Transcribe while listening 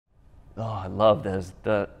Oh, I love this.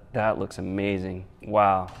 That looks amazing.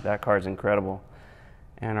 Wow, that card's incredible.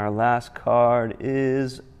 And our last card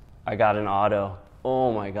is, I got an auto.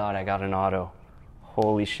 Oh my God, I got an auto.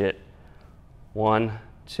 Holy shit. 1,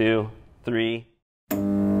 2, 3.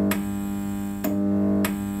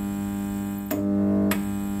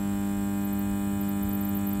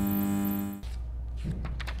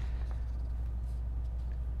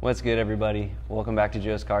 What's good, everybody? Welcome back to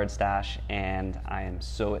Joe's Card Stash, and I am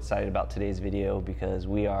so excited about today's video because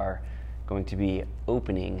we are going to be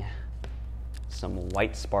opening some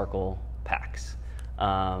white sparkle packs.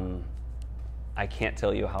 I can't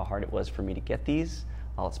tell you how hard it was for me to get these.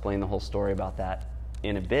 I'll explain the whole story about that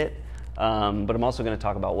in a bit, but I'm also going to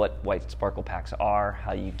talk about what white sparkle packs are,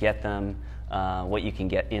 how you get them, what you can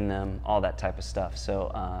get in them, all that type of stuff.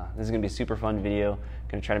 So this is going to be a super fun video.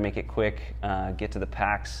 Going to try to make it quick, get to the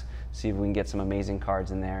packs, see if we can get some amazing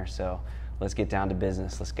cards in there. So let's get down to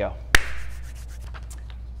business. Let's go.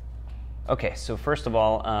 Okay, so first of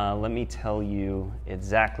all, let me tell you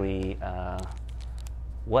exactly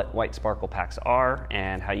what white sparkle packs are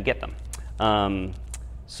and how you get them.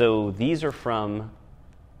 So these are from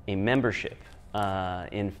a membership.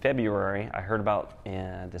 In February, I heard about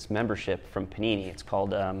this membership from Panini. It's called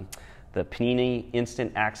the Panini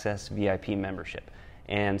Instant Access VIP membership.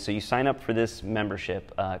 And so you sign up for this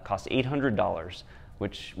membership. It costs $800,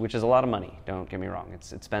 which is a lot of money. Don't get me wrong,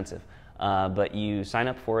 it's expensive. But you sign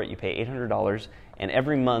up for it, you pay $800, and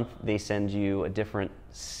every month they send you a different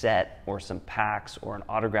set or some packs or an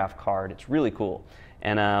autograph card. It's really cool.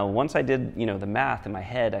 And once I did the math in my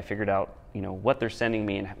head, I figured out what they're sending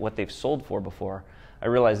me and what they've sold for before. I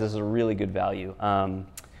realized this is a really good value. The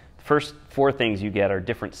first 4 things you get are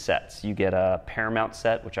different sets. You get a Paramount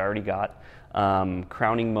set, which I already got,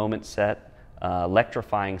 Crowning Moment set,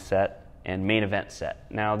 Electrifying set, and Main Event set.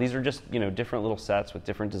 Now these are just different little sets with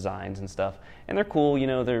different designs and stuff, and they're cool.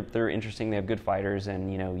 They're interesting. They have good fighters,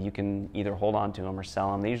 and you can either hold on to them or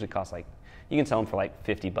sell them. They usually cost you can sell them for like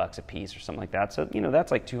 $50 a piece or something like that. So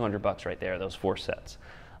that's like $200 right there. Those 4 sets.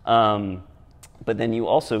 But then you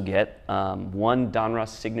also get one Donruss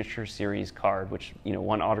Signature Series card, which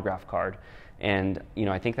one autograph card, and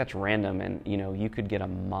I think that's random. And you could get a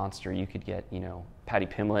monster. You could get Patty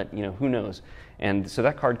Pimlet. Who knows? And so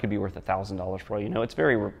that card could be worth $1,000 for all you know. It's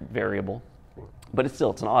very variable, but it's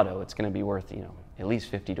an auto. It's going to be worth at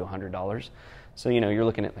least $50 to $100. So you're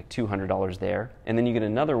looking at like $200 there. And then you get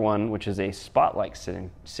another one, which is a Spotlight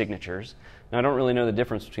Signatures. Now I don't really know the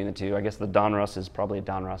difference between the two. I guess the Donruss is probably a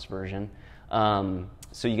Donruss version.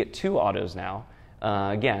 So you get 2 autos now.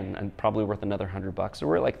 Again, and probably worth another $100. So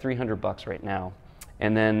we're at like $300 right now.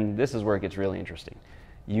 And then this is where it gets really interesting.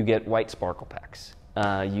 You get white sparkle packs.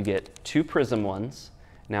 You get 2 Prizm ones.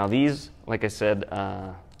 Now these, like I said,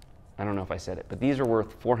 I don't know if I said it, but these are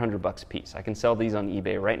worth $400 a piece. I can sell these on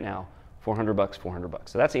eBay right now, $400, $400.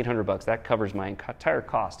 So that's $800. That covers my entire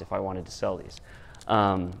cost if I wanted to sell these.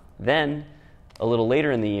 Then a little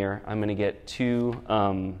later in the year, I'm going to get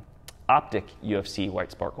 2 Optic UFC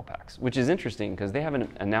white sparkle packs, which is interesting because they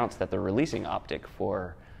haven't announced that they're releasing Optic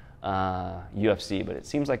for UFC, but it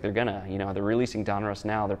seems like they're gonna. They're releasing Donruss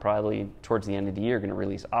now. They're probably towards the end of the year going to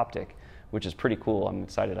release Optic, which is pretty cool. I'm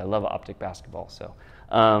excited. I love Optic basketball. So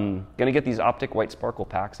gonna get these Optic white sparkle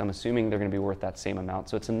packs. I'm assuming they're going to be worth that same amount.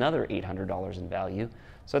 So it's another $800 in value.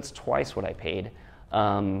 So that's twice what I paid.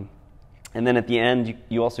 And then at the end,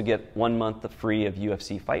 you also get 1 month free of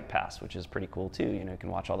UFC Fight Pass, which is pretty cool too. You can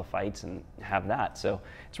watch all the fights and have that. So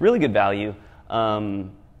it's really good value.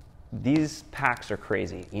 These packs are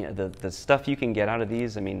crazy. The stuff you can get out of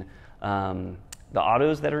these. I mean, the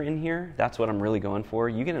autos that are in here, that's what I'm really going for.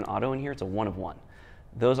 You get an auto in here, it's a 1 of 1.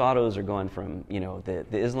 Those autos are going from, the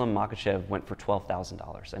Islam Makhachev went for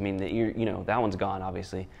 $12,000. I mean, that one's gone,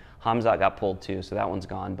 obviously. Hamzat got pulled too, so that one's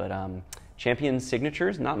gone. But Champion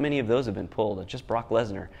Signatures, not many of those have been pulled. It's just Brock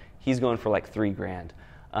Lesnar. He's going for like $3 grand.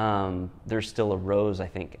 There's still a Rose, I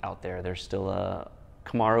think, out there. There's still a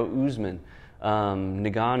Kamaru Usman,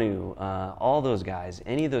 Ngannou, all those guys.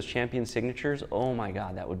 Any of those Champion Signatures, oh my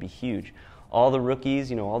God, that would be huge. All the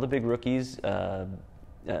rookies, all the big rookies,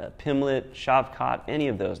 Pimlet, Shavkat, any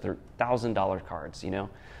of those, they're $1,000 cards,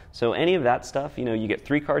 So any of that stuff, you get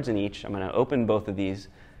 3 cards in each. I'm going to open both of these.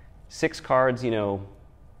 6 cards,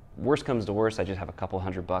 worst comes to worst, I just have a couple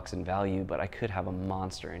 $100 in value, but I could have a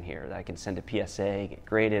monster in here that I can send to PSA, get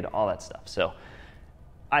graded, all that stuff. So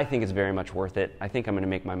I think it's very much worth it. I think I'm going to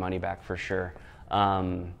make my money back for sure.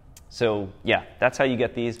 So yeah, that's how you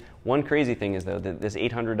get these. One crazy thing is though, that this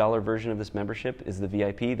 $800 version of this membership is the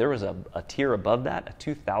VIP. There was a tier above that, a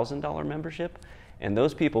 $2,000 membership, and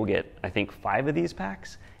those people get, I think, 5 of these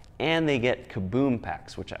packs, And they get Kaboom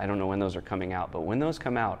packs, which I don't know when those are coming out, but when those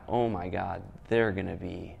come out, oh my God, they're gonna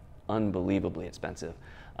be unbelievably expensive.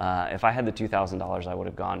 If I had the $2,000, I would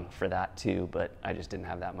have gone for that too, but I just didn't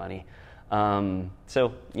have that money.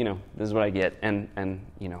 So, you know, this is what I get, and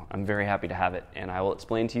you know, I'm very happy to have it, and I will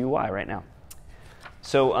explain to you why right now.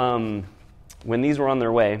 So, when these were on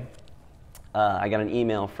their way, I got an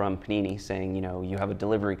email from Panini saying, you know, you have a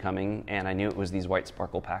delivery coming, and I knew it was these white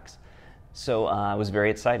sparkle packs. So I was very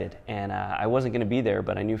excited, and I wasn't going to be there,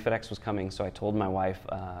 but I knew FedEx was coming, so I told my wife,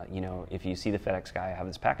 you know, if you see the FedEx guy, I have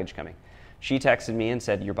this package coming. She texted me and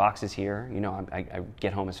said, your box is here. You know, I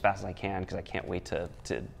get home as fast as I can because I can't wait to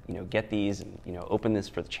you know, get these and, you know, open this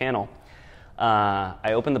for the channel.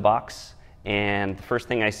 I opened the box, and the first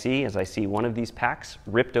thing I see is I see one of these packs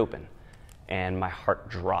ripped open, and my heart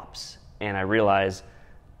drops, and I realize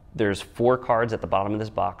there's 4 cards at the bottom of this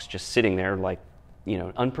box just sitting there, like, you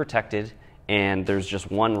know, unprotected, and there's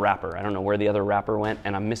just one wrapper. I don't know where the other wrapper went,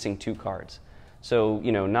 and I'm missing 2 cards. So,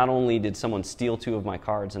 you know, not only did someone steal 2 of my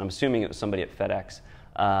cards, and I'm assuming it was somebody at FedEx,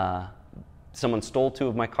 someone stole 2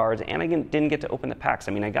 of my cards, and I didn't get to open the packs.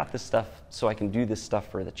 I mean, I got this stuff so I can do this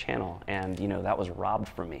stuff for the channel, and, you know, that was robbed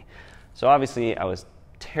from me. So obviously, I was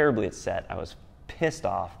terribly upset. I was pissed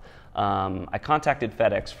off. I contacted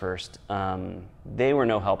FedEx first. They were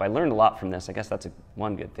no help. I learned a lot from this. I guess that's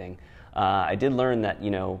one good thing. I did learn that, you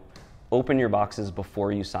know, open your boxes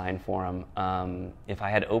before you sign for them. If I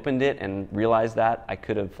had opened it and realized that, I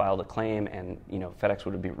could have filed a claim, and, you know, FedEx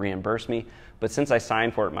would have reimbursed me. But since I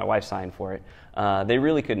signed for it, my wife signed for it, they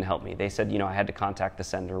really couldn't help me. They said, you know, I had to contact the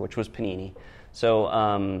sender, which was Panini. So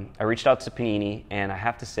I reached out to Panini, and I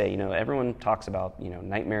have to say, you know, everyone talks about, you know,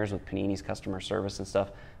 nightmares with Panini's customer service and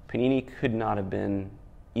stuff. Panini could not have been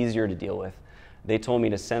easier to deal with. They told me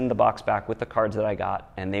to send the box back with the cards that I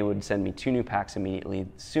got, and they would send me 2 new packs immediately.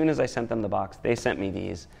 As soon as I sent them the box, they sent me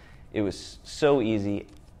these. It was so easy.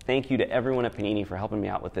 Thank you to everyone at Panini for helping me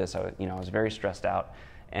out with this. I was very stressed out,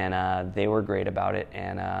 and they were great about it.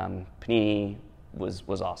 And Panini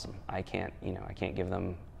was awesome. I can't give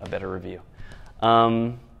them a better review.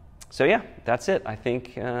 So yeah, that's it. I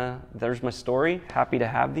think there's my story. Happy to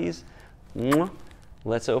have these.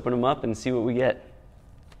 Let's open them up and see what we get.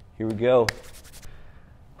 Here we go.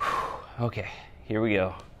 Okay, here we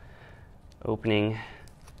go. Opening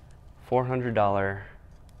 $400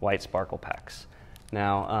 white sparkle packs.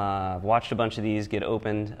 Now, I've watched a bunch of these get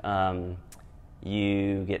opened.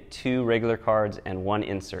 You get 2 regular cards and 1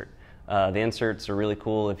 insert. The inserts are really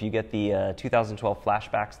cool. If you get the 2012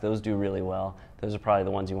 flashbacks, those do really well. Those are probably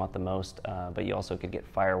the ones you want the most, but you also could get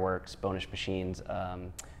Fireworks, Bonus Machines,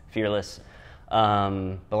 Fearless.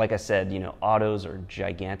 But like I said, you know, autos are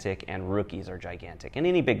gigantic and rookies are gigantic, and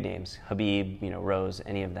any big names, Habib, you know, Rose,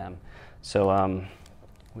 any of them. So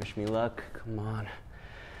wish me luck. Come on.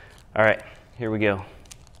 All right, here we go.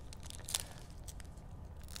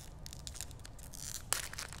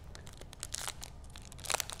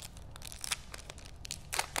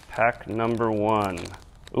 Pack number 1.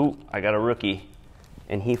 Ooh, I got a rookie,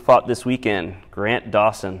 and he fought this weekend. Grant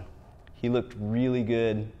Dawson. He looked really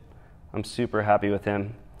good. I'm super happy with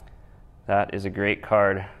him. That is a great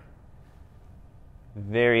card.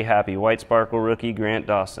 Very happy. White Sparkle rookie, Grant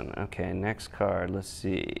Dawson. Okay, next card. Let's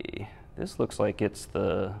see. This looks like it's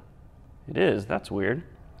the... It is. That's weird.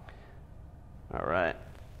 All right.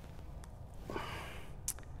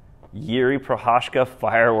 Yuri Prohashka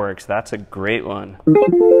Fireworks. That's a great one.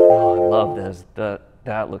 Oh, I love this.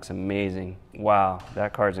 That looks amazing. Wow,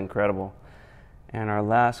 that card's incredible. And our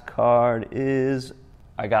last card is...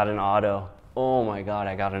 I got an auto. Oh my God,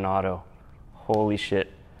 I got an auto. Holy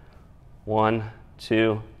shit. 1,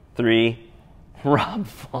 2, 3. Rob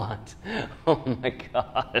Font. Oh my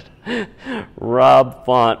God. Rob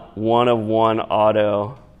Font, 1 of 1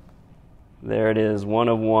 auto. There it is, 1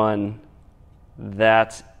 of 1.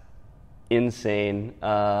 That's insane.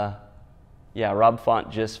 Yeah, Rob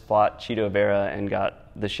Font just fought Chito Vera and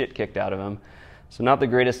got the shit kicked out of him. So not the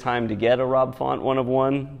greatest time to get a Rob Font 1 of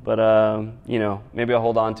 1, but you know, maybe I'll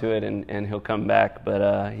hold on to it and he'll come back.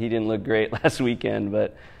 But he didn't look great last weekend.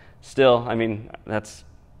 But still, I mean,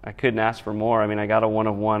 I couldn't ask for more. I mean, I got a 1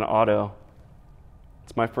 of 1 auto.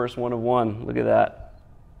 It's my first 1 of 1. Look at that.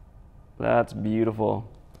 That's beautiful.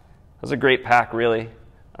 That's a great pack, really.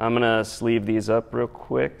 I'm gonna sleeve these up real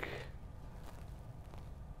quick,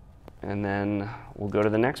 and then we'll go to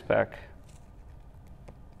the next pack.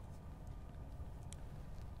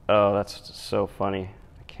 Oh, that's so funny.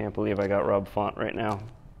 I can't believe I got Rob Font right now.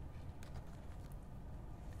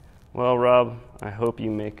 Well, Rob, I hope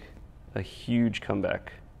you make a huge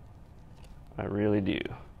comeback. I really do.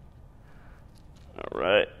 All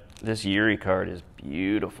right. This Yuri card is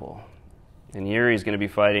Beautiful. And Yuri's going to be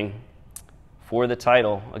fighting for the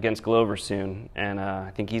title against Glover soon, and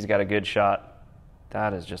I think he's got a good shot.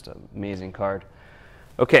 That is just an amazing card.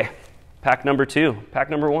 Okay, pack number 2. Pack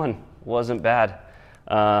number 1 wasn't bad.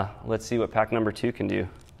 Let's see what pack number 2 can do.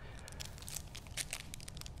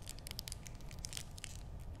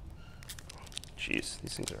 Jeez,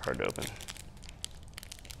 these things are hard to open.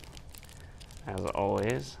 As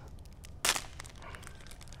always.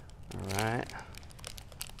 All right.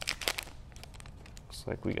 Looks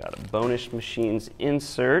like we got a bonus machines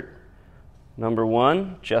insert. Number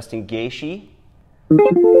 1, Justin Gaethje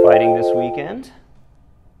fighting this weekend.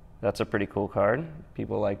 That's a pretty cool card.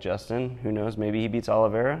 People like Justin. Who knows? Maybe he beats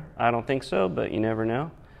Oliveira. I don't think so, but you never know.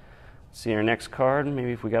 Let's see our next card.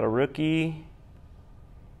 Maybe if we got a rookie.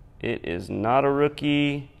 It is not a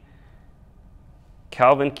rookie.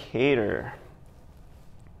 Calvin Kattar.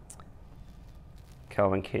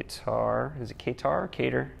 Calvin Kattar. Is it Kattar or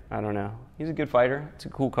Kattar? I don't know. He's a good fighter. It's a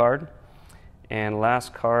cool card. And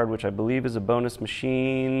last card, which I believe is a bonus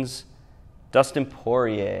machines, Dustin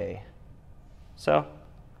Poirier. So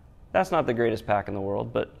that's not the greatest pack in the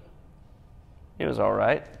world, but it was all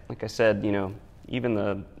right. Like I said, you know,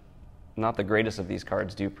 even not the greatest of these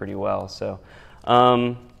cards do pretty well. So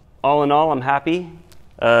all in all, I'm happy.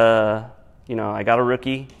 You know, I got a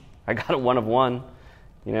rookie. I got a 1 of 1.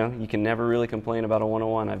 You know, you can never really complain about a 1 of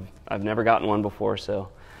 1. I've never gotten one before, so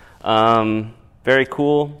very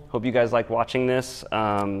cool. Hope you guys liked watching this.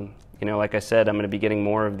 You know, like I said, I'm going to be getting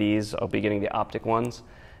more of these. I'll be getting the optic ones,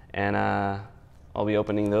 and I'll be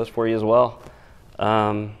opening those for you as well.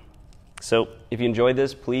 So if you enjoyed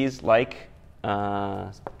this, please like,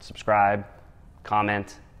 subscribe,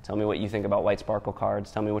 comment. Tell me what you think about White Sparkle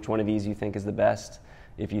cards. Tell me which one of these you think is the best.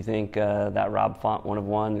 If you think that Rob Font 1 of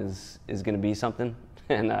 1 is going to be something.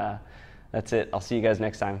 And that's it. I'll see you guys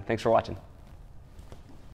next time. Thanks for watching.